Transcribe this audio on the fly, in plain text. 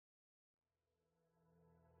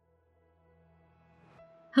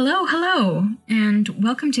Hello, and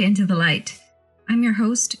welcome to Into the Light. I'm your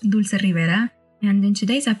host, Dulce Rivera, and in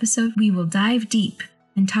today's episode, we will dive deep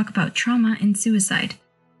and talk about trauma and suicide.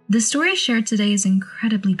 The story shared today is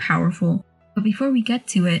incredibly powerful, but before we get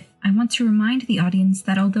to it, I want to remind the audience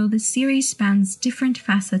that although this series spans different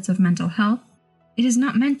facets of mental health, it is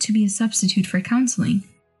not meant to be a substitute for counseling,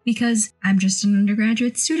 because I'm just an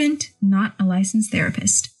undergraduate student, not a licensed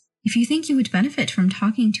therapist. If you think you would benefit from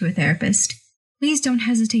talking to a therapist, please don't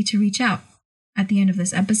hesitate to reach out. At the end of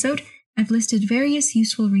this episode, I've listed various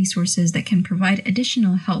useful resources that can provide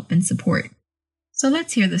additional help and support. So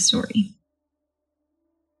let's hear the story.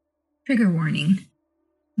 Trigger warning.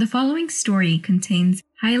 The following story contains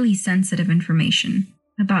highly sensitive information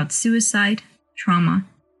about suicide, trauma,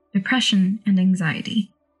 depression, and anxiety.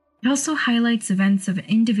 It also highlights events of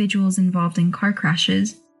individuals involved in car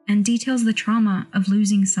crashes and details the trauma of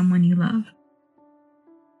losing someone you love.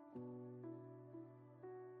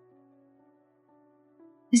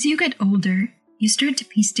 As you get older, you start to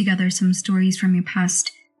piece together some stories from your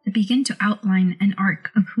past that begin to outline an arc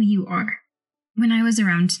of who you are. When I was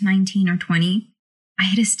around 19 or 20, I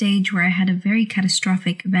hit a stage where I had a very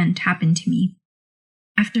catastrophic event happen to me.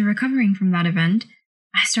 After recovering from that event,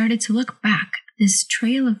 I started to look back at this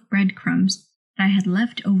trail of breadcrumbs that I had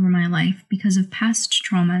left over my life because of past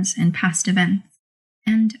traumas and past events.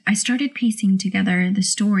 And I started piecing together the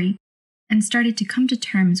story and started to come to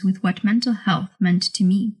terms with what mental health meant to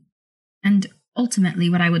me, and ultimately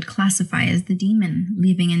what I would classify as the demon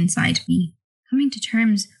living inside me, coming to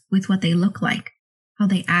terms with what they look like, how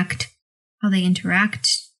they act, how they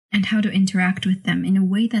interact, and how to interact with them in a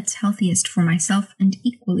way that's healthiest for myself and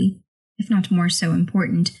equally, if not more so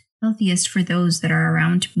important, healthiest for those that are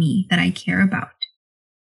around me that I care about.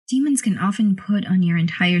 Demons can often put on your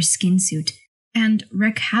entire skin suit and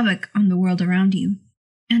wreak havoc on the world around you.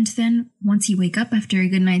 And then, once you wake up after a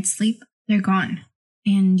good night's sleep, they're gone.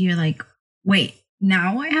 And you're like, wait,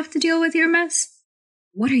 now I have to deal with your mess?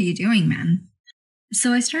 What are you doing, man?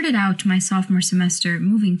 So I started out my sophomore semester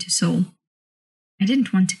moving to Seoul. I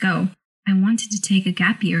didn't want to go. I wanted to take a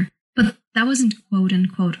gap year, but that wasn't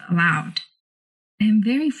quote-unquote allowed. I am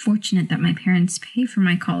very fortunate that my parents pay for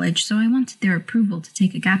my college, so I wanted their approval to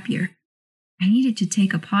take a gap year. I needed to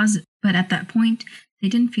take a pause, but at that point, they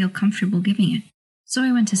didn't feel comfortable giving it. So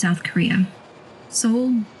I went to South Korea.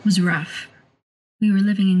 Seoul was rough. We were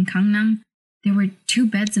living in Gangnam. There were 2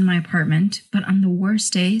 beds in my apartment, but on the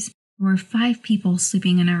worst days, there were 5 people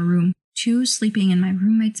sleeping in our room, 2 sleeping in my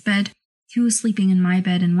roommate's bed, 2 sleeping in my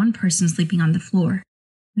bed, and 1 person sleeping on the floor.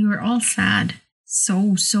 We were all sad,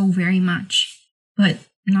 so very much, but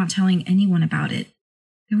not telling anyone about it.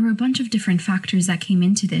 There were a bunch of different factors that came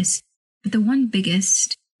into this, but the one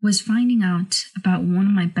biggest was finding out about one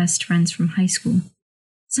of my best friends from high school.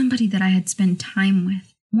 Somebody that I had spent time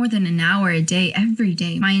with, more than an hour a day, every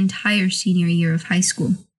day, my entire senior year of high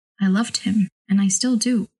school. I loved him, and I still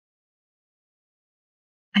do.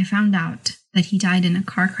 I found out that he died in a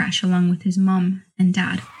car crash along with his mom and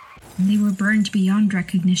dad, and they were burned beyond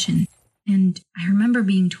recognition. And I remember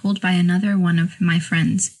being told by another one of my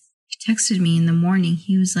friends. He texted me in the morning.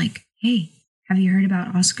 He was like, "Hey, have you heard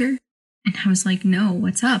about Oscar?" And I was like, "No,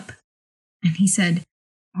 what's up?" And he said,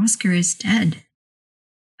 "Oscar is dead."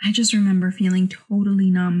 I just remember feeling totally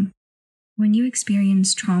numb. When you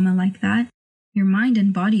experience trauma like that, your mind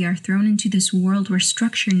and body are thrown into this world where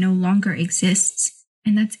structure no longer exists.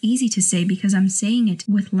 And that's easy to say because I'm saying it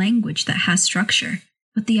with language that has structure.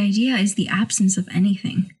 But the idea is the absence of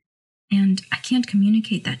anything. And I can't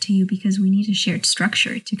communicate that to you because we need a shared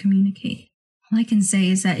structure to communicate. All I can say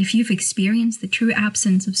is that if you've experienced the true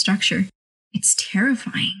absence of structure, it's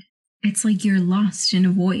terrifying. It's like you're lost in a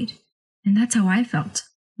void. And that's how I felt.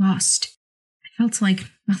 Lost. I felt like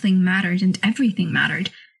nothing mattered and everything mattered.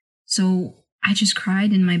 So I just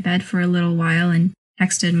cried in my bed for a little while and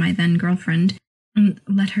texted my then girlfriend and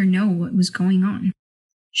let her know what was going on.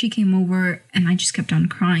 She came over and I just kept on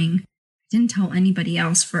crying. I didn't tell anybody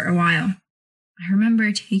else for a while. I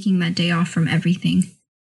remember taking that day off from everything.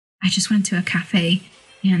 I just went to a cafe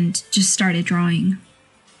and just started drawing.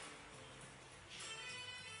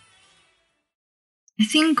 I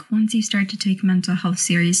think once you start to take mental health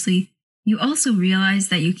seriously, you also realize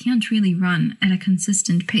that you can't really run at a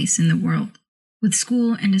consistent pace in the world. With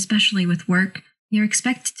school and especially with work, you're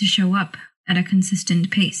expected to show up at a consistent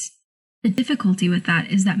pace. The difficulty with that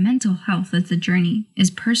is that mental health as a journey is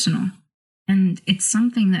personal, and it's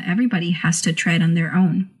something that everybody has to tread on their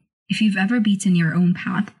own. If you've ever beaten your own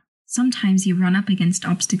path, sometimes you run up against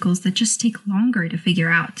obstacles that just take longer to figure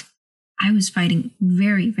out. I was fighting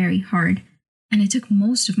very hard, and it took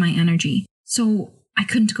most of my energy. So I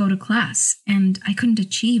couldn't go to class, and I couldn't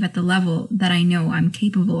achieve at the level that I know I'm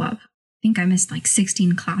capable of. I think I missed like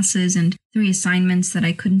 16 classes and 3 assignments that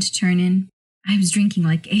I couldn't turn in. I was drinking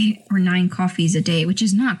like 8 or 9 coffees a day, which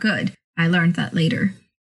is not good. I learned that later.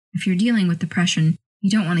 If you're dealing with depression, you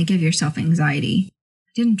don't want to give yourself anxiety.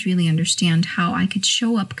 I didn't really understand how I could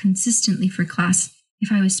show up consistently for class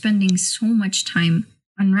if I was spending so much time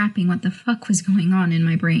unwrapping what the fuck was going on in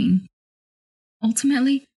my brain.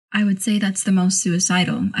 Ultimately, I would say that's the most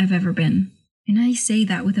suicidal I've ever been. And I say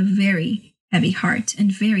that with a very heavy heart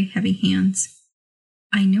and very heavy hands.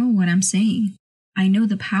 I know what I'm saying. I know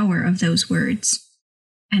the power of those words.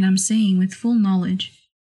 And I'm saying with full knowledge,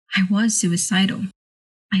 I was suicidal.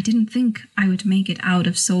 I didn't think I would make it out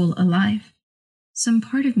of soul alive. Some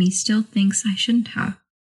part of me still thinks I shouldn't have.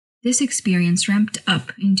 This experience ramped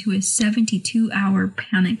up into a 72-hour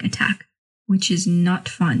panic attack, which is not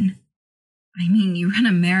fun. I mean, you run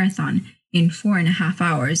a marathon in 4.5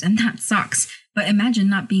 hours, and that sucks. But imagine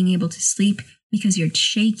not being able to sleep because you're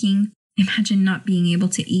shaking. Imagine not being able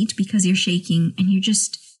to eat because you're shaking and you're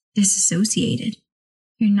just disassociated.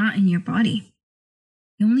 You're not in your body.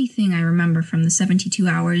 The only thing I remember from the 72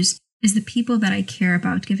 hours is the people that I care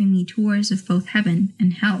about giving me tours of both heaven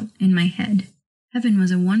and hell in my head. Heaven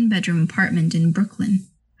was a 1-bedroom apartment in Brooklyn.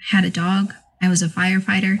 I had a dog. I was a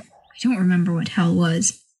firefighter. I don't remember what hell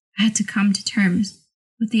was. I had to come to terms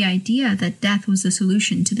with the idea that death was the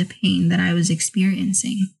solution to the pain that I was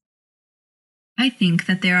experiencing. I think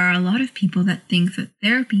that there are a lot of people that think that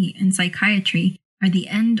therapy and psychiatry are the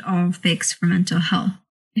end-all fix for mental health.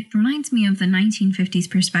 It reminds me of the 1950s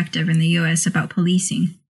perspective in the US about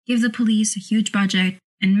policing. Give the police a huge budget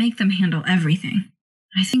and make them handle everything.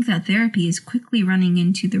 I think that therapy is quickly running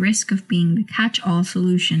into the risk of being the catch-all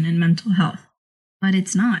solution in mental health. But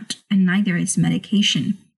it's not, and neither is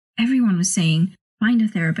medication. Everyone was saying, find a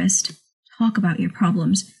therapist, talk about your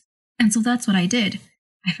problems. And so that's what I did.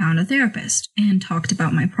 I found a therapist and talked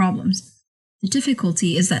about my problems. The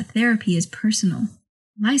difficulty is that therapy is personal.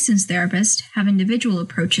 Licensed therapists have individual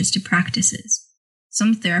approaches to practices.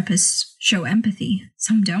 Some therapists show empathy,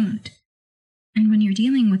 some don't. And when you're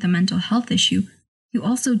dealing with a mental health issue, you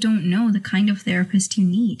also don't know the kind of therapist you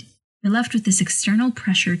need. You're left with this external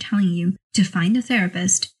pressure telling you to find a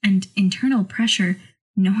therapist and internal pressure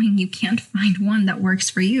knowing you can't find one that works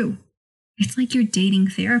for you. It's like you're dating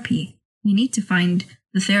therapy. You need to find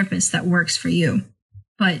the therapist that works for you.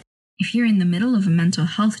 But if you're in the middle of a mental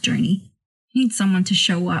health journey, you need someone to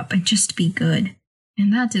show up and just be good.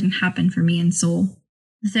 And that didn't happen for me in Seoul.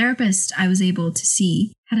 The therapist I was able to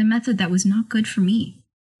see had a method that was not good for me.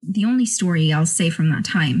 The only story I'll say from that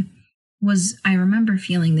time was I remember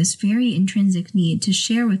feeling this very intrinsic need to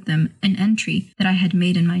share with them an entry that I had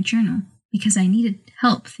made in my journal because I needed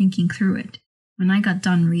help thinking through it. When I got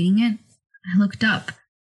done reading it, I looked up.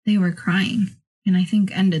 They were crying, and I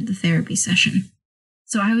think ended the therapy session.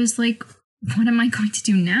 So I was like, what am I going to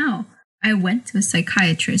do now? I went to a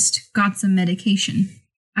psychiatrist, got some medication.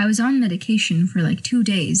 I was on medication for like 2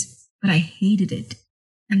 days, but I hated it.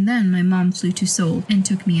 And then my mom flew to Seoul and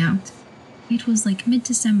took me out. It was like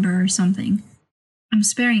mid-December or something. I'm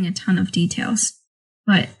sparing a ton of details.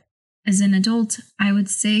 But as an adult, I would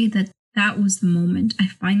say that that was the moment I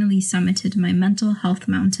finally summited my mental health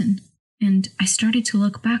mountain. And I started to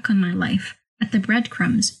look back on my life, at the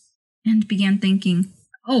breadcrumbs, and began thinking,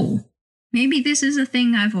 oh, maybe this is a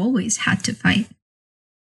thing I've always had to fight.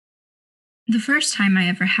 The first time I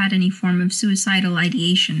ever had any form of suicidal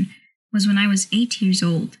ideation was when I was 8 years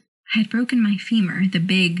old. I had broken my femur, the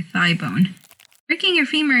big thigh bone. Breaking your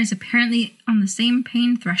femur is apparently on the same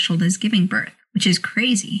pain threshold as giving birth, which is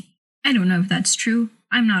crazy. I don't know if that's true.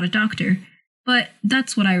 I'm not a doctor, but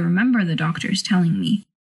that's what I remember the doctors telling me.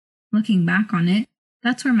 Looking back on it,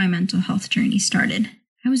 that's where my mental health journey started.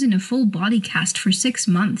 I was in a full body cast for 6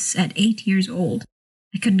 months at 8 years old.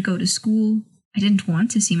 I couldn't go to school. I didn't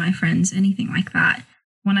want to see my friends, anything like that.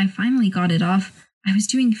 When I finally got it off, I was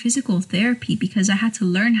doing physical therapy because I had to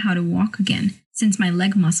learn how to walk again since my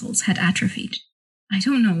leg muscles had atrophied. I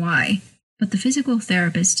don't know why, but the physical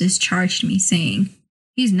therapist discharged me saying,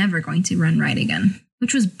 he's never going to run right again,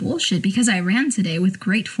 which was bullshit because I ran today with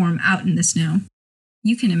great form out in the snow.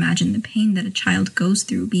 You can imagine the pain that a child goes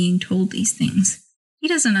through being told these things. He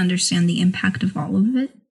doesn't understand the impact of all of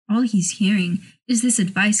it. All he's hearing is this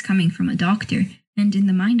advice coming from a doctor, and in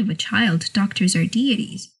the mind of a child, doctors are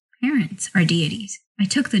deities. Parents are deities. I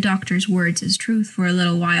took the doctor's words as truth for a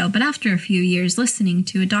little while, but after a few years, listening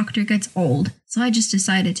to a doctor gets old, so I just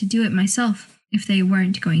decided to do it myself if they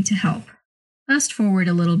weren't going to help. Fast forward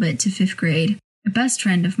a little bit to 5th grade. A best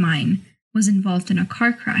friend of mine was involved in a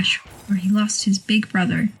car crash where he lost his big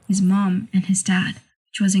brother, his mom, and his dad,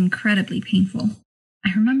 which was incredibly painful.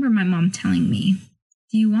 I remember my mom telling me,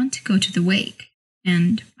 "Do you want to go to the wake?"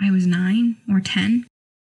 And I was 9 or 10.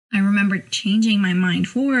 I remember changing my mind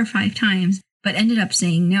 4 or 5 times, but ended up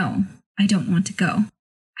saying no, I don't want to go.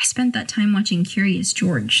 I spent that time watching Curious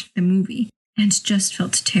George, the movie, and just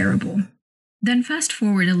felt terrible. Then fast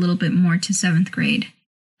forward a little bit more to 7th grade.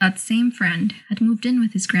 That same friend had moved in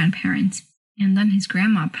with his grandparents, and then his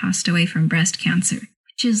grandma passed away from breast cancer,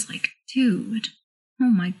 which is like, dude, oh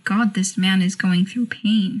my god, this man is going through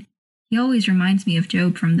pain. He always reminds me of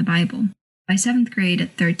Job from the Bible. By 7th grade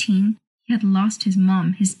at 13, he had lost his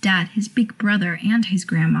mom, his dad, his big brother, and his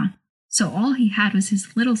grandma, so all he had was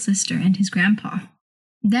his little sister and his grandpa.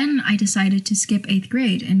 Then I decided to skip 8th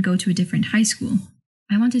grade and go to a different high school.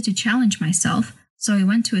 I wanted to challenge myself, so I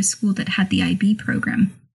went to a school that had the IB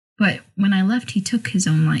program. But when I left, he took his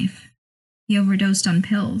own life. He overdosed on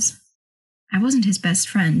pills. I wasn't his best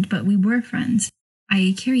friend, but we were friends.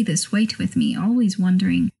 I carry this weight with me, always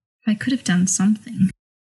wondering if I could have done something.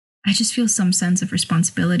 I just feel some sense of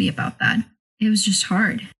responsibility about that. It was just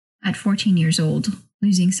hard. At 14 years old,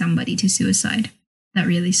 losing somebody to suicide. That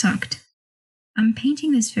really sucked. I'm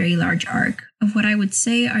painting this very large arc of what I would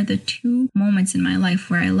say are the 2 moments in my life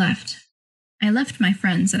where I left. I left my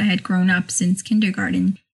friends that I had grown up since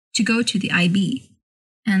kindergarten to go to the IB,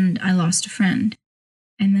 and I lost a friend.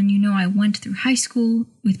 And then, I went through high school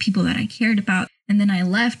with people that I cared about, and then I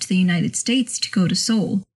left the United States to go to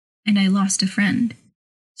Seoul, and I lost a friend.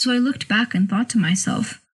 So I looked back and thought to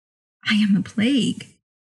myself, I am a plague.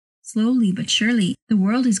 Slowly but surely, the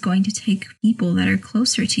world is going to take people that are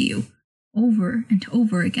closer to you, over and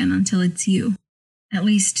over again until it's you. At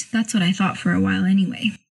least, that's what I thought for a while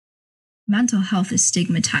anyway. Mental health is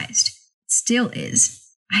stigmatized. It still is.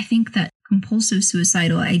 I think that compulsive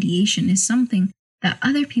suicidal ideation is something that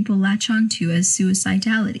other people latch onto as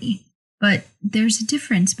suicidality. But there's a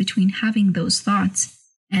difference between having those thoughts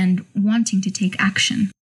and wanting to take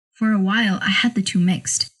action. For a while, I had the 2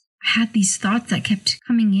 mixed. I had these thoughts that kept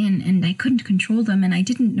coming in and I couldn't control them and I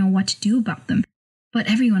didn't know what to do about them. But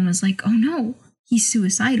everyone was like, oh no, he's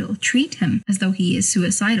suicidal. Treat him as though he is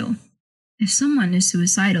suicidal. If someone is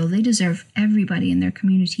suicidal, they deserve everybody in their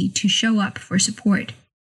community to show up for support.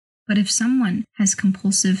 But if someone has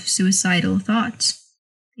compulsive suicidal thoughts,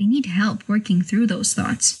 they need help working through those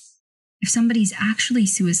thoughts. If somebody's actually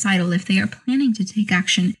suicidal, if they are planning to take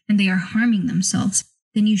action and they are harming themselves,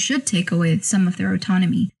 then you should take away some of their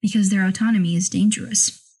autonomy because their autonomy is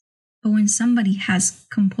dangerous. But when somebody has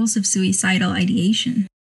compulsive suicidal ideation,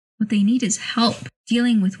 what they need is help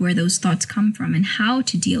dealing with where those thoughts come from and how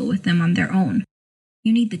to deal with them on their own.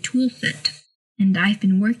 You need the tool set. And I've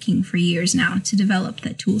been working for years now to develop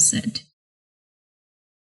that tool set.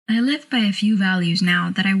 I live by a few values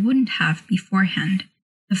now that I wouldn't have beforehand.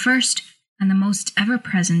 The first, and the most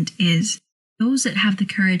ever-present, is those that have the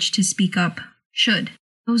courage to speak up should.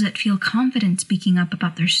 Those that feel confident speaking up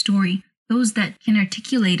about their story. Those that can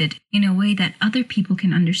articulate it in a way that other people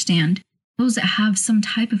can understand. Those that have some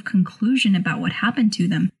type of conclusion about what happened to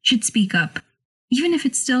them should speak up, even if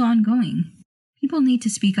it's still ongoing. People need to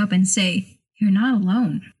speak up and say, you're not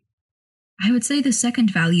alone. I would say the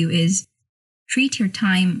second value is treat your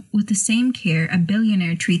time with the same care a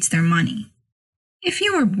billionaire treats their money. If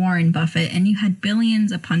you were Warren Buffett and you had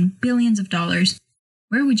billions upon billions of dollars,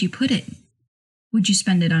 where would you put it? Would you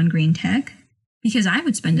spend it on green tech? Because I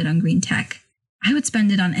would spend it on green tech. I would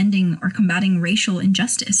spend it on ending or combating racial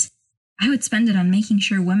injustice. I would spend it on making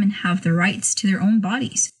sure women have the rights to their own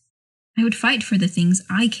bodies. I would fight for the things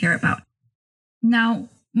I care about. Now,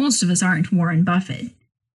 most of us aren't Warren Buffett.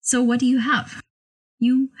 So what do you have?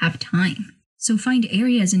 You have time. So find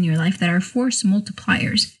areas in your life that are force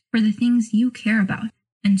multipliers for the things you care about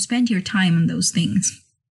and spend your time on those things.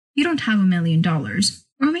 You don't have $1 million,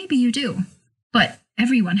 or maybe you do, but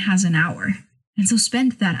everyone has an hour. And so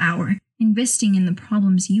spend that hour investing in the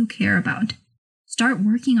problems you care about. Start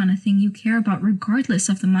working on a thing you care about regardless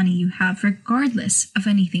of the money you have, regardless of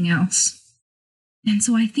anything else. And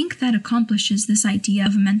so I think that accomplishes this idea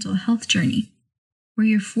of a mental health journey, where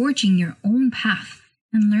you're forging your own path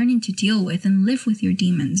and learning to deal with and live with your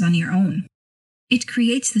demons on your own. It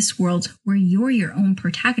creates this world where you're your own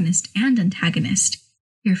protagonist and antagonist.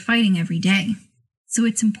 You're fighting every day. So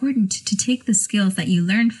it's important to take the skills that you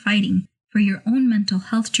learned fighting for your own mental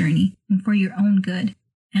health journey and for your own good,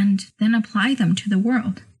 and then apply them to the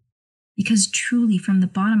world. Because truly, from the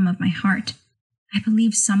bottom of my heart, I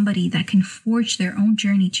believe somebody that can forge their own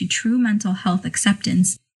journey to true mental health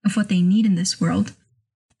acceptance of what they need in this world,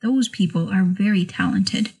 those people are very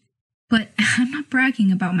talented. But I'm not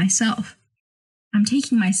bragging about myself. I'm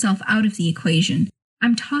taking myself out of the equation.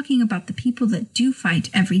 I'm talking about the people that do fight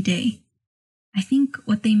every day. I think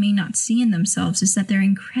what they may not see in themselves is that they're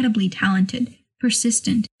incredibly talented,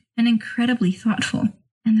 persistent, and incredibly thoughtful.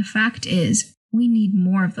 And the fact is, we need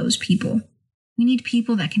more of those people. We need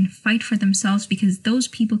people that can fight for themselves because those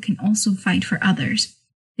people can also fight for others.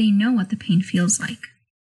 They know what the pain feels like.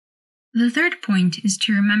 The third point is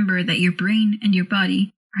to remember that your brain and your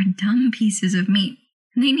body are dumb pieces of meat.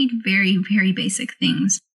 They need very, very basic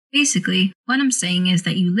things. Basically, what I'm saying is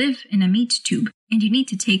that you live in a meat tube and you need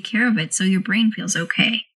to take care of it so your brain feels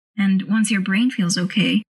okay. And once your brain feels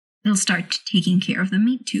okay, it'll start taking care of the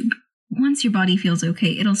meat tube. Once your body feels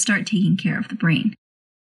okay, it'll start taking care of the brain.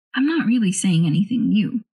 I'm not really saying anything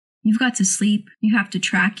new. You've got to sleep, you have to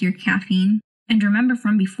track your caffeine, and remember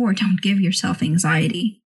from before, don't give yourself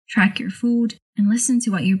anxiety. Track your food, and listen to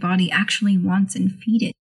what your body actually wants and feed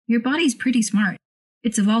it. Your body's pretty smart.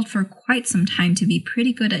 It's evolved for quite some time to be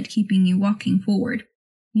pretty good at keeping you walking forward.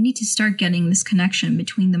 You need to start getting this connection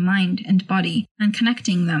between the mind and body and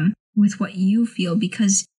connecting them with what you feel,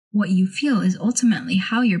 because what you feel is ultimately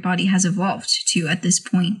how your body has evolved to at this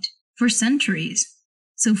point for centuries.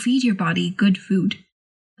 So feed your body good food.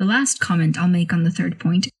 The last comment I'll make on the third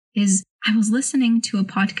point is I was listening to a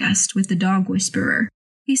podcast with the dog whisperer.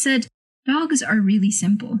 He said, dogs are really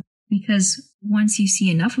simple because once you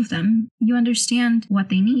see enough of them, you understand what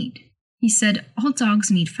they need. He said, all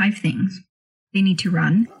dogs need 5 things. They need to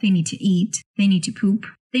run, they need to eat, they need to poop,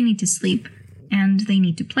 they need to sleep, and they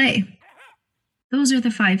need to play. Those are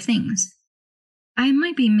the 5 things. I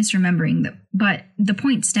might be misremembering them, but the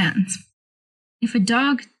point stands. If a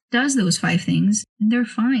dog does those 5 things, they're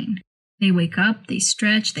fine. They wake up, they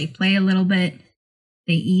stretch, they play a little bit,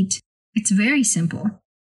 they eat. It's very simple.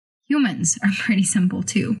 Humans are pretty simple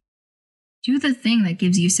too. Do the thing that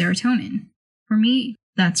gives you serotonin. For me,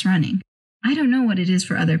 that's running. I don't know what it is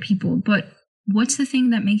for other people, but what's the thing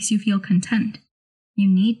that makes you feel content? You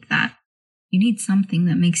need that. You need something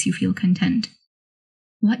that makes you feel content.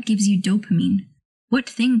 What gives you dopamine? What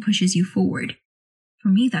thing pushes you forward? For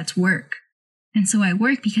me, that's work. And so I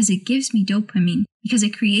work because it gives me dopamine, because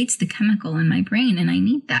it creates the chemical in my brain, and I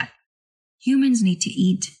need that. Humans need to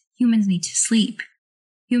eat. Humans need to sleep.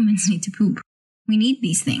 Humans need to poop. We need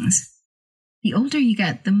these things. The older you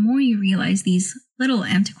get, the more you realize these little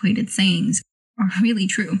antiquated sayings are really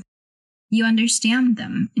true. You understand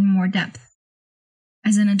them in more depth.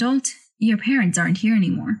 As an adult, your parents aren't here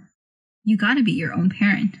anymore. You gotta be your own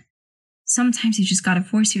parent. Sometimes you just gotta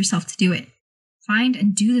force yourself to do it. Find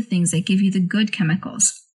and do the things that give you the good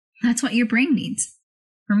chemicals. That's what your brain needs.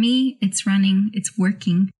 For me, it's running, it's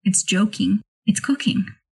working, it's joking, it's cooking.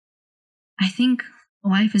 I think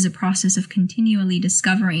life is a process of continually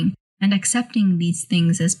discovering and accepting these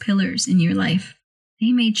things as pillars in your life.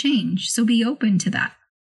 They may change, so be open to that.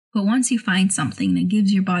 But once you find something that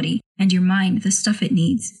gives your body and your mind the stuff it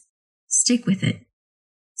needs, stick with it.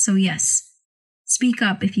 So yes, speak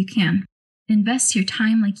up if you can. Invest your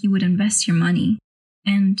time like you would invest your money.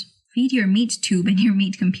 And feed your meat tube and your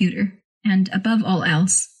meat computer. And above all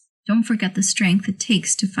else, don't forget the strength it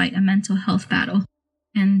takes to fight a mental health battle.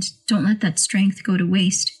 And don't let that strength go to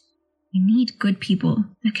waste. We need good people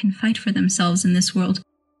that can fight for themselves in this world,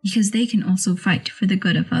 because they can also fight for the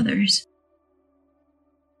good of others.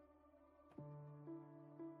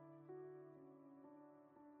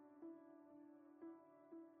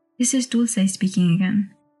 This is Dulce speaking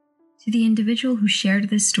again. To the individual who shared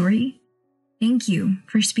this story, thank you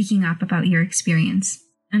for speaking up about your experience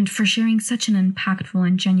and for sharing such an impactful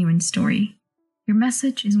and genuine story. Your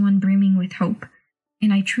message is one brimming with hope,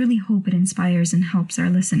 and I truly hope it inspires and helps our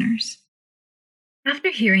listeners.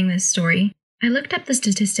 After hearing this story, I looked up the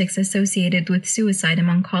statistics associated with suicide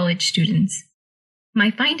among college students.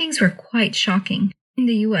 My findings were quite shocking. In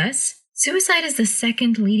the US, suicide is the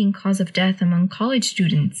second leading cause of death among college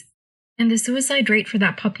students, and the suicide rate for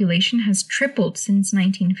that population has tripled since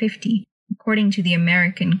 1950, according to the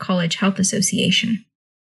American College Health Association.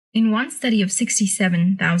 In one study of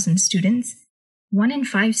 67,000 students, 1 in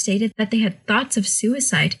 5 stated that they had thoughts of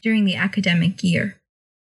suicide during the academic year.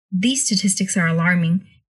 These statistics are alarming,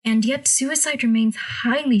 and yet suicide remains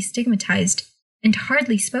highly stigmatized and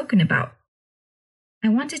hardly spoken about. I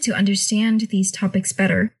wanted to understand these topics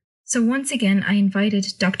better, so once again I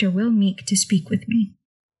invited Dr. Will Meek to speak with me.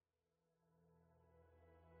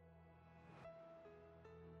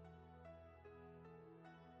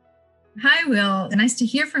 Hi, Will. Nice to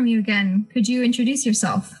hear from you again. Could you introduce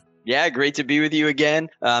yourself? Yeah, great to be with you again.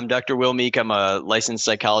 I'm Dr. Will Meek. I'm a licensed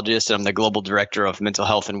psychologist. I'm the global director of mental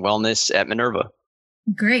health and wellness at Minerva.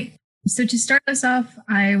 Great. So to start us off,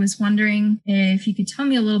 I was wondering if you could tell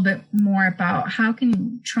me a little bit more about how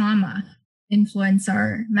can trauma influence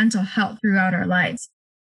our mental health throughout our lives?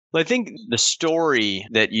 Well, I think the story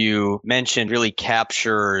that you mentioned really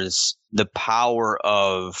captures the power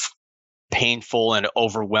of painful and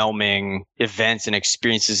overwhelming events and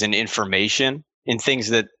experiences and information in things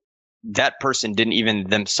that that person didn't even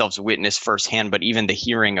themselves witness firsthand, but even the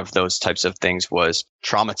hearing of those types of things was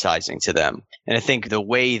traumatizing to them. And I think the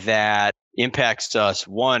way that impacts us,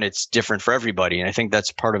 one, it's different for everybody. And I think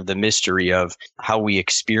that's part of the mystery of how we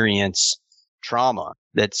experience trauma,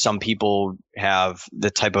 that some people have the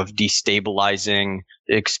type of destabilizing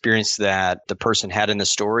experience that the person had in the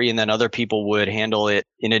story, and then other people would handle it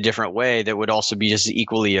in a different way that would also be just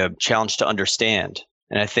equally a challenge to understand.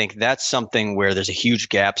 And I think that's something where there's a huge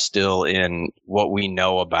gap still in what we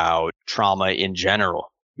know about trauma in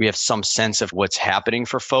general. We have some sense of what's happening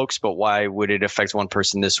for folks, but why would it affect one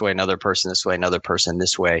person this way, another person this way, another person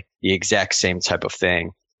this way? The exact same type of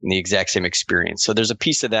thing and the exact same experience. So there's a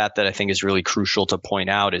piece of that that I think is really crucial to point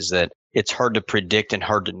out, is that it's hard to predict and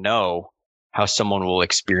hard to know how someone will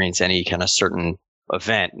experience any kind of certain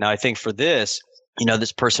event. Now, I think for this,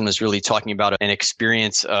 this person was really talking about an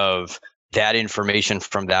experience of that information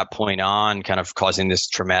from that point on kind of causing this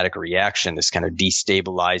traumatic reaction, this kind of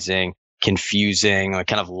destabilizing, confusing,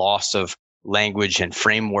 kind of loss of language and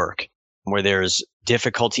framework, where there's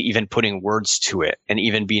difficulty even putting words to it and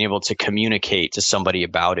even being able to communicate to somebody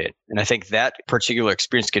about it. And I think that particular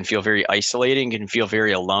experience can feel very isolating, can feel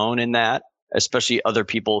very alone in that, especially other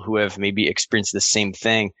people who have maybe experienced the same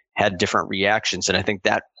thing had different reactions. And I think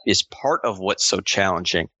that is part of what's so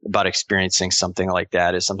challenging about experiencing something like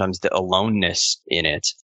that, is sometimes the aloneness in it.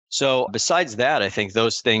 So besides that, I think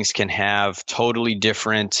those things can have totally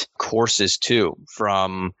different courses too,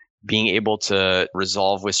 from being able to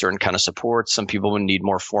resolve with certain kind of support. Some people will need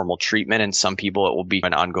more formal treatment, and some people it will be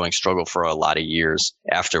an ongoing struggle for a lot of years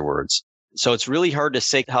afterwards. So it's really hard to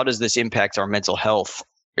say, how does this impact our mental health?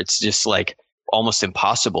 It's just like almost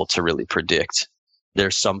impossible to really predict.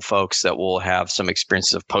 There's some folks that will have some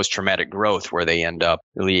experiences of post-traumatic growth where they end up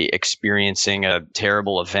really experiencing a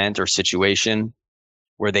terrible event or situation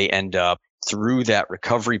where they end up through that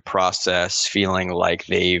recovery process feeling like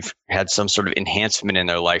they've had some sort of enhancement in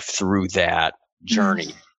their life through that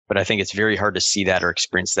journey. But I think it's very hard to see that or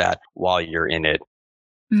experience that while you're in it.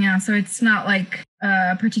 Yeah, so it's not like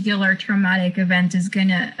a particular traumatic event is going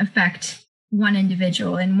to affect one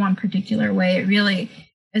individual in one particular way. It really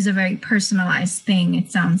is a very personalized thing, it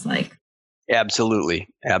sounds like. Absolutely.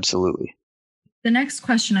 Absolutely. The next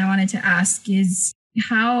question I wanted to ask is,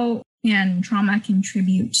 how can trauma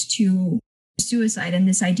contribute to suicide and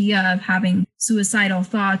this idea of having suicidal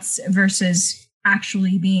thoughts versus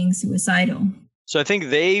actually being suicidal? So I think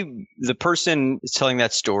the person telling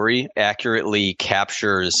that story accurately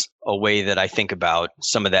captures a way that I think about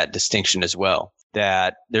some of that distinction as well.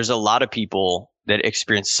 That there's a lot of people that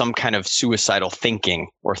experience some kind of suicidal thinking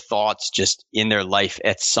or thoughts just in their life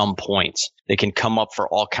at some point. They can come up for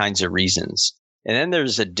all kinds of reasons. And then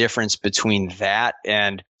there's a difference between that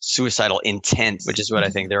and suicidal intent, which is what I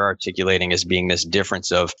think they're articulating as being this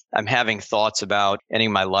difference of, I'm having thoughts about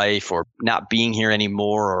ending my life or not being here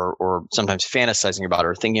anymore, or sometimes fantasizing about it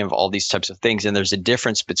or thinking of all these types of things. And there's a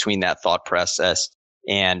difference between that thought process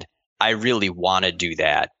and I really want to do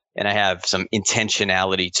that. And I have some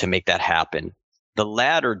intentionality to make that happen. The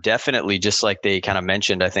latter definitely, just like they kind of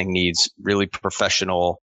mentioned, I think needs really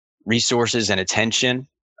professional resources and attention.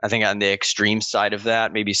 I think on the extreme side of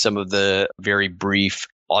that, maybe some of the very brief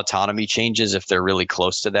autonomy changes, if they're really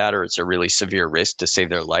close to that, or it's a really severe risk to save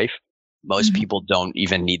their life. Most people don't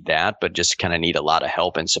even need that, but just kind of need a lot of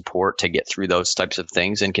help and support to get through those types of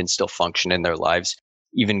things and can still function in their lives,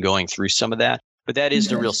 even going through some of that. But that is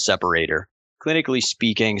the real separator. Clinically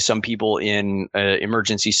speaking, some people in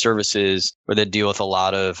emergency services where they deal with a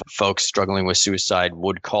lot of folks struggling with suicide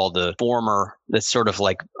would call the former, that's sort of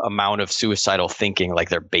like amount of suicidal thinking, like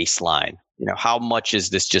their baseline. How much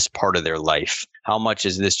is this just part of their life? How much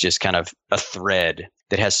is this just kind of a thread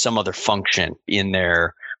that has some other function in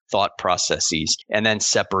their thought processes? And then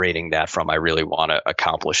separating that from, I really want to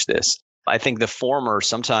accomplish this. I think the former,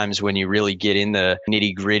 sometimes when you really get in the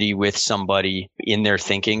nitty gritty with somebody in their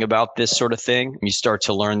thinking about this sort of thing, you start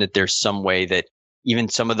to learn that there's some way that even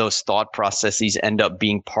some of those thought processes end up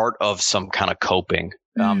being part of some kind of coping.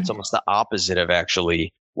 It's almost the opposite of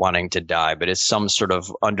actually wanting to die, but it's some sort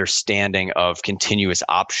of understanding of continuous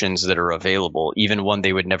options that are available, even one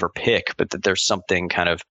they would never pick, but that there's something kind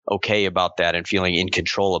of okay about that and feeling in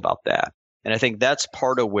control about that. And I think that's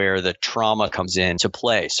part of where the trauma comes into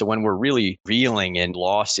play. So when we're really reeling and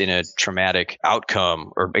lost in a traumatic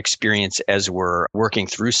outcome or experience as we're working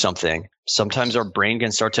through something, sometimes our brain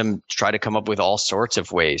can start to try to come up with all sorts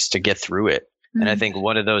of ways to get through it. And I think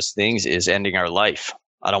one of those things is ending our life.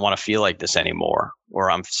 I don't want to feel like this anymore, or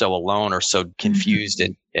I'm so alone or so confused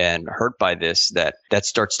and hurt by this that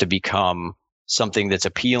starts to become something that's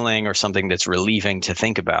appealing or something that's relieving to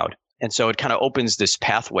think about. And so it kind of opens this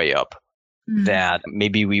pathway up that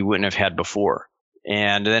maybe we wouldn't have had before.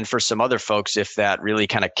 And then for some other folks, if that really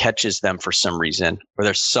kind of catches them for some reason, or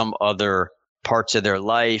there's some other parts of their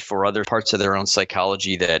life or other parts of their own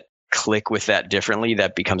psychology that click with that differently,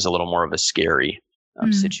 that becomes a little more of a scary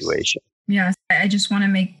situation. Yes, I just want to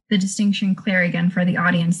make the distinction clear again for the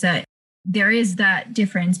audience that there is that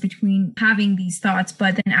difference between having these thoughts,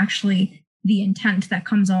 but then actually the intent that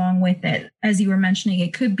comes along with it. As you were mentioning,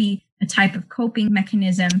 it could be a type of coping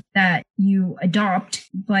mechanism that you adopt,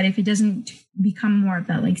 but if it doesn't become more of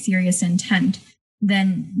that like serious intent,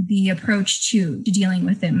 then the approach to dealing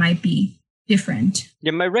with it might be different.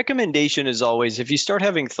 Yeah, my recommendation is always, if you start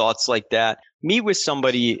having thoughts like that, meet with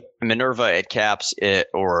somebody, Minerva at CAPS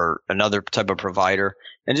or another type of provider,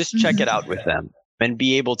 and just check it out with them and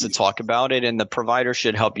be able to talk about it. And the provider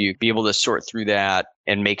should help you be able to sort through that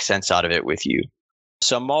and make sense out of it with you.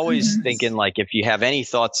 So I'm always thinking, like, if you have any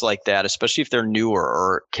thoughts like that, especially if they're newer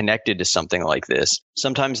or connected to something like this,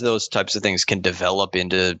 sometimes those types of things can develop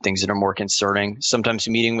into things that are more concerning. Sometimes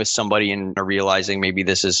meeting with somebody and realizing maybe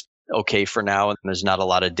this is okay for now and there's not a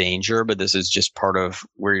lot of danger, but this is just part of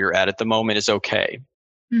where you're at the moment is okay.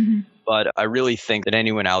 But I really think that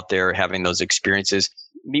anyone out there having those experiences,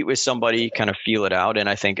 meet with somebody, kind of feel it out. And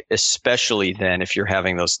I think especially then if you're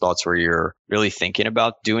having those thoughts where you're really thinking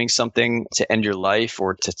about doing something to end your life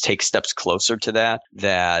or to take steps closer to that,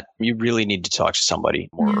 that you really need to talk to somebody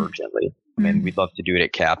more urgently. I mean, we'd love to do it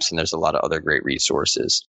at CAPS, and there's a lot of other great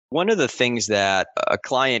resources. One of the things that a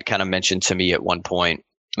client kind of mentioned to me at one point,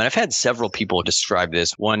 and I've had several people describe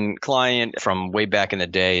this, one client from way back in the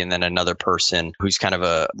day, and then another person who's kind of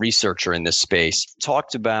a researcher in this space,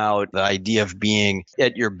 talked about the idea of being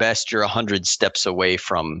at your best, you're 100 steps away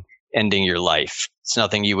from ending your life. It's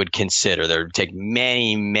nothing you would consider. There would take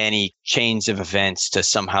many, many chains of events to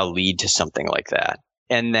somehow lead to something like that.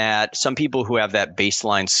 And that some people who have that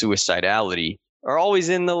baseline suicidality are always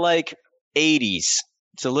in the like 80s.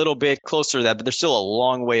 It's a little bit closer to that, but they're still a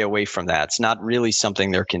long way away from that. It's not really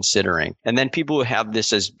something they're considering. And then people who have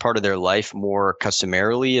this as part of their life more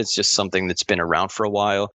customarily, it's just something that's been around for a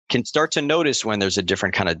while, can start to notice when there's a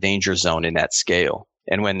different kind of danger zone in that scale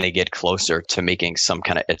and when they get closer to making some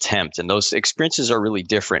kind of attempt. And those experiences are really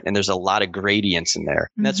different. And there's a lot of gradients in there.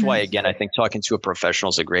 And that's why, again, I think talking to a professional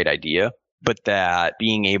is a great idea. But that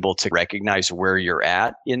being able to recognize where you're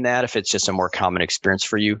at in that, if it's just a more common experience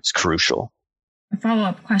for you, is crucial. A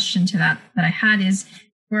follow-up question to that I had is,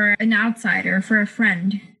 for an outsider, for a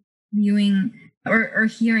friend viewing or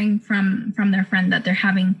hearing from their friend that they're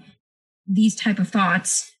having these type of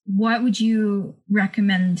thoughts, what would you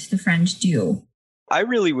recommend the friend do? I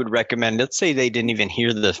really would recommend, let's say they didn't even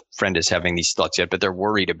hear the friend is having these thoughts yet, but they're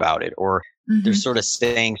worried about it, or they're sort of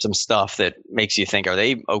saying some stuff that makes you think, are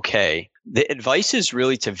they okay? The advice is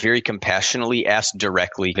really to very compassionately ask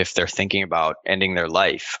directly if they're thinking about ending their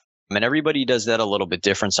life. I mean, everybody does that a little bit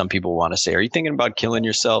different. Some people want to say, are you thinking about killing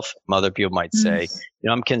yourself? Other people might say,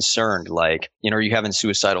 I'm concerned, like, are you having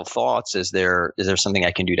suicidal thoughts? Is there something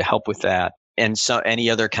I can do to help with that? And so any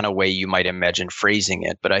other kind of way you might imagine phrasing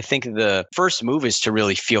it. But I think the first move is to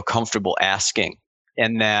really feel comfortable asking.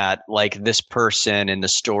 And that, like, this person in the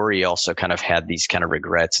story also kind of had these kind of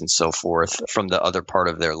regrets and so forth from the other part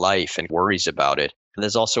of their life and worries about it. And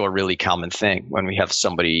there's also a really common thing when we have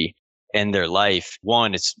somebody end their life.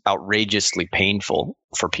 One, it's outrageously painful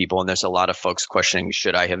for people. And there's a lot of folks questioning,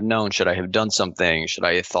 should I have known? Should I have done something? Should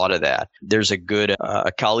I have thought of that? There's a good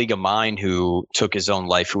a colleague of mine who took his own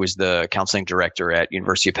life, who was the counseling director at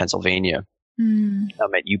University of Pennsylvania. I'm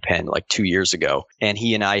at UPenn like 2 years ago. And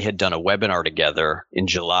he and I had done a webinar together in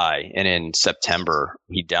July. And in September,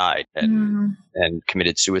 he died and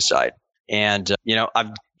committed suicide. And,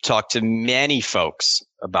 I've talked to many folks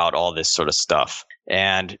about all this sort of stuff.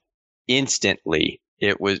 And instantly,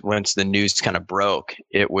 it was, once the news kind of broke,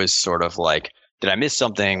 it was sort of like, did I miss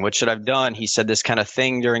something? What should I have done? He said this kind of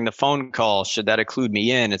thing during the phone call. Should that include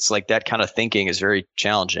me in? It's like that kind of thinking is very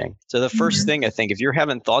challenging. So the first thing, I think, if you're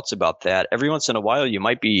having thoughts about that, every once in a while, you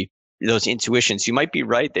might be, those intuitions, you might be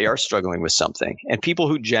right. They are struggling with something. And people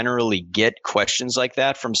who generally get questions like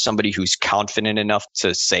that from somebody who's confident enough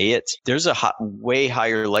to say it, there's a way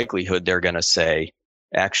higher likelihood they're going to say,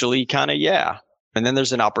 actually, kind of, yeah. And then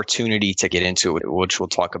there's an opportunity to get into it, which we'll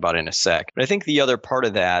talk about in a sec. But I think the other part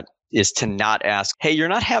of that is to not ask, hey, you're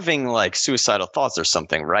not having like suicidal thoughts or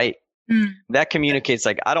something, right? That communicates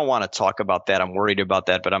like, I don't want to talk about that. I'm worried about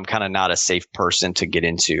that, but I'm kind of not a safe person to get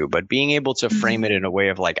into. But being able to frame it in a way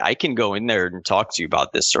of like, I can go in there and talk to you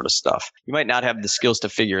about this sort of stuff. You might not have the skills to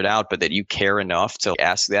figure it out, but that you care enough to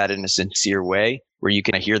ask that in a sincere way where you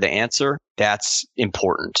can hear the answer. That's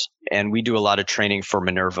important. And we do a lot of training for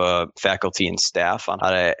Minerva faculty and staff on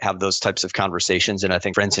how to have those types of conversations. And I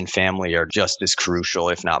think friends and family are just as crucial,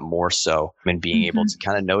 if not more so, in being able to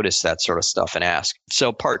kind of notice that sort of stuff and ask.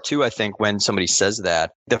 So part two, I think when somebody says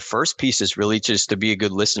that, the first piece is really just to be a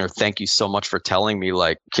good listener. Thank you so much for telling me,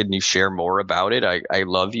 like, can you share more about it? I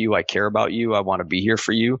love you. I care about you. I want to be here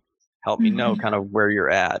for you. Help me know kind of where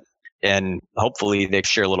you're at. And hopefully they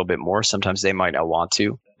share a little bit more. Sometimes they might not want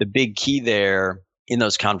to. The big key there in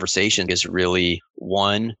those conversations is really,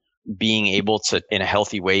 one, being able to, in a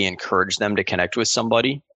healthy way, encourage them to connect with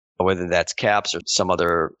somebody, whether that's CAPS or some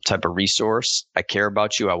other type of resource. I care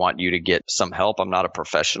about you. I want you to get some help. I'm not a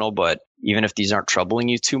professional, but even if these aren't troubling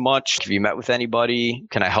you too much, have you met with anybody?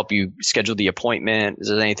 Can I help you schedule the appointment? Is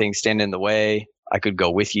there anything standing in the way? I could go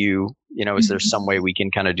with you. Is there some way we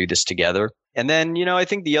can kind of do this together? And then, I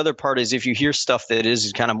think the other part is if you hear stuff that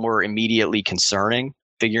is kind of more immediately concerning,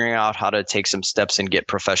 figuring out how to take some steps and get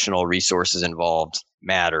professional resources involved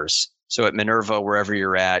matters. So at Minerva, wherever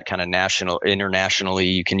you're at, kind of internationally,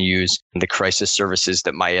 you can use the crisis services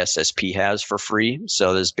that my SSP has for free.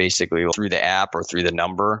 So there's basically through the app or through the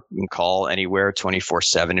number, you can call anywhere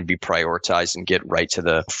 24/7 and be prioritized and get right to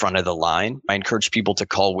the front of the line. I encourage people to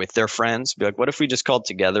call with their friends. Be like, what if we just called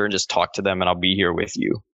together and just talk to them and I'll be here with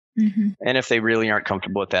you? And if they really aren't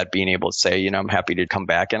comfortable with that, being able to say, I'm happy to come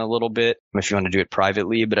back in a little bit if you want to do it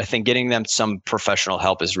privately. But I think getting them some professional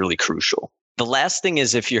help is really crucial. The last thing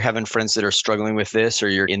is if you're having friends that are struggling with this or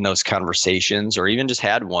you're in those conversations or even just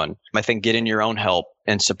had one, I think getting your own help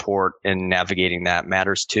and support and navigating that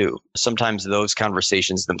matters too. Sometimes those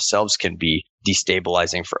conversations themselves can be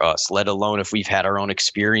destabilizing for us, let alone if we've had our own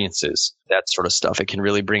experiences, that sort of stuff. It can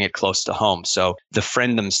really bring it close to home. So the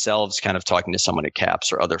friend themselves kind of talking to someone at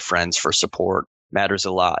CAPS or other friends for support matters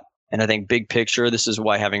a lot. And I think big picture, this is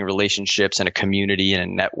why having relationships and a community and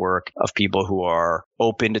a network of people who are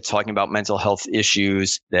open to talking about mental health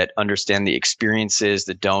issues, that understand the experiences,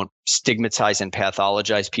 that don't stigmatize and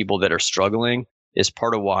pathologize people that are struggling is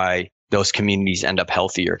part of why those communities end up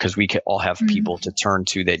healthier, because we can all have people to turn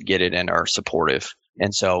to that get it and are supportive.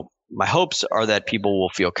 And so my hopes are that people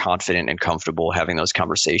will feel confident and comfortable having those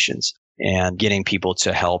conversations and getting people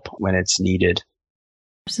to help when it's needed.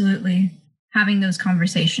 Absolutely. Having those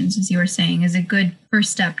conversations, as you were saying, is a good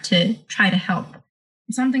first step to try to help.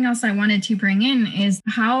 Something else I wanted to bring in is,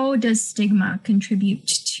 how does stigma contribute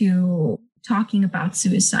to talking about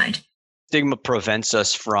suicide? Stigma prevents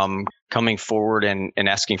us from coming forward and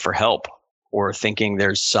asking for help or thinking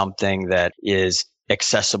there's something that is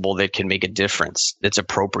accessible that can make a difference, that's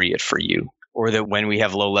appropriate for you. Or that when we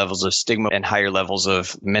have low levels of stigma and higher levels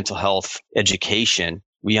of mental health education,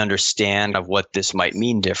 we understand of what this might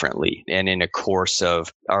mean differently. And in a course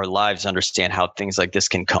of our lives, understand how things like this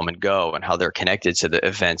can come and go and how they're connected to the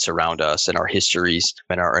events around us and our histories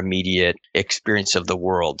and our immediate experience of the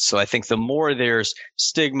world. So I think the more there's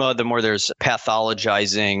stigma, the more there's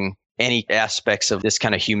pathologizing any aspects of this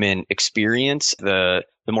kind of human experience, the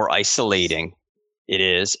more isolating it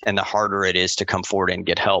is and the harder it is to come forward and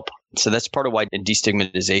get help. So that's part of why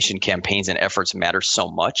destigmatization campaigns and efforts matter so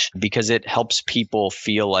much, because it helps people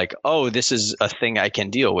feel like, oh, this is a thing I can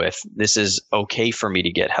deal with. This is okay for me to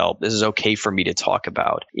get help. This is okay for me to talk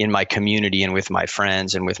about in my community and with my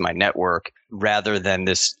friends and with my network, rather than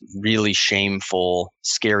this really shameful,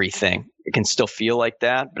 scary thing. It can still feel like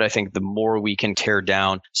that, but I think the more we can tear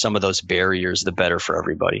down some of those barriers, the better for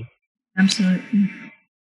everybody. Absolutely.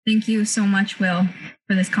 Thank you so much, Will,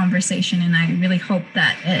 for this conversation. And I really hope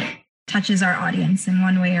that it touches our audience in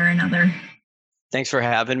one way or another. Thanks for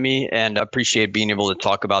having me, and I appreciate being able to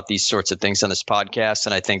talk about these sorts of things on this podcast.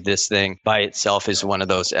 And I think this thing by itself is one of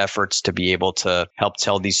those efforts to be able to help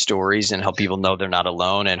tell these stories and help people know they're not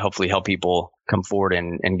alone, and hopefully help people come forward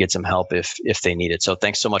and get some help if they need it. So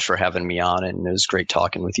thanks so much for having me on, and it was great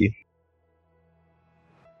talking with you.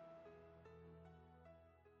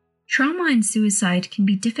 Trauma and suicide can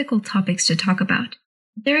be difficult topics to talk about.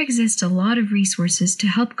 There exist a lot of resources to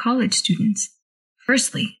help college students.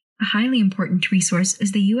 Firstly, a highly important resource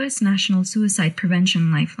is the U.S. National Suicide Prevention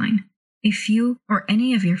Lifeline. If you or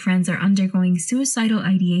any of your friends are undergoing suicidal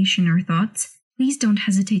ideation or thoughts, please don't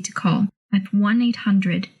hesitate to call at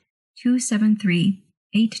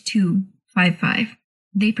 1-800-273-8255.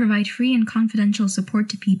 They provide free and confidential support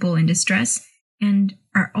to people in distress and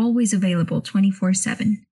are always available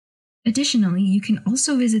 24/7. Additionally, you can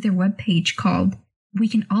also visit their webpage called We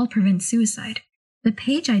Can All Prevent Suicide. The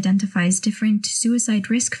page identifies different suicide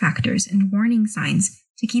risk factors and warning signs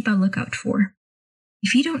to keep a lookout for.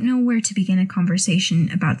 If you don't know where to begin a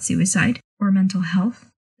conversation about suicide or mental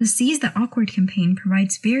health, the Seize the Awkward campaign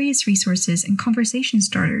provides various resources and conversation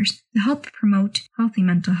starters to help promote healthy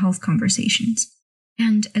mental health conversations.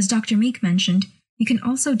 And as Dr. Meek mentioned, you can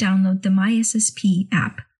also download the MySSP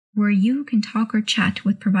app, where you can talk or chat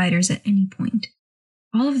with providers at any point.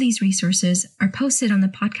 All of these resources are posted on the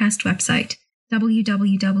podcast website,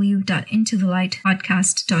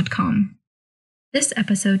 www.intothelightpodcast.com. This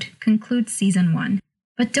episode concludes Season 1,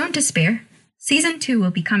 but don't despair. Season 2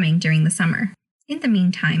 will be coming during the summer. In the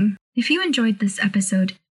meantime, if you enjoyed this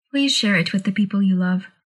episode, please share it with the people you love.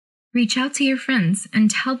 Reach out to your friends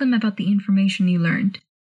and tell them about the information you learned.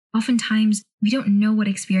 Oftentimes, we don't know what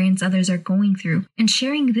experience others are going through, and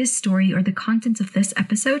sharing this story or the contents of this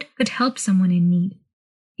episode could help someone in need.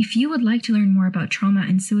 If you would like to learn more about trauma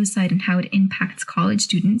and suicide and how it impacts college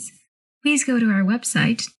students, please go to our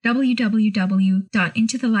website,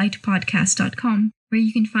 www.intothelightpodcast.com, where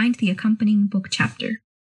you can find the accompanying book chapter.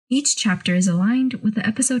 Each chapter is aligned with the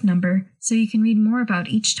episode number, so you can read more about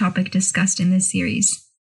each topic discussed in this series.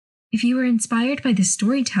 If you were inspired by the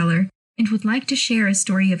storyteller and would like to share a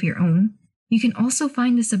story of your own, you can also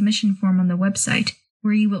find the submission form on the website,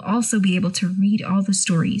 where you will also be able to read all the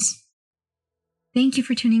stories. Thank you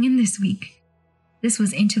for tuning in this week. This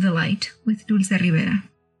was Into the Light with Dulce Rivera.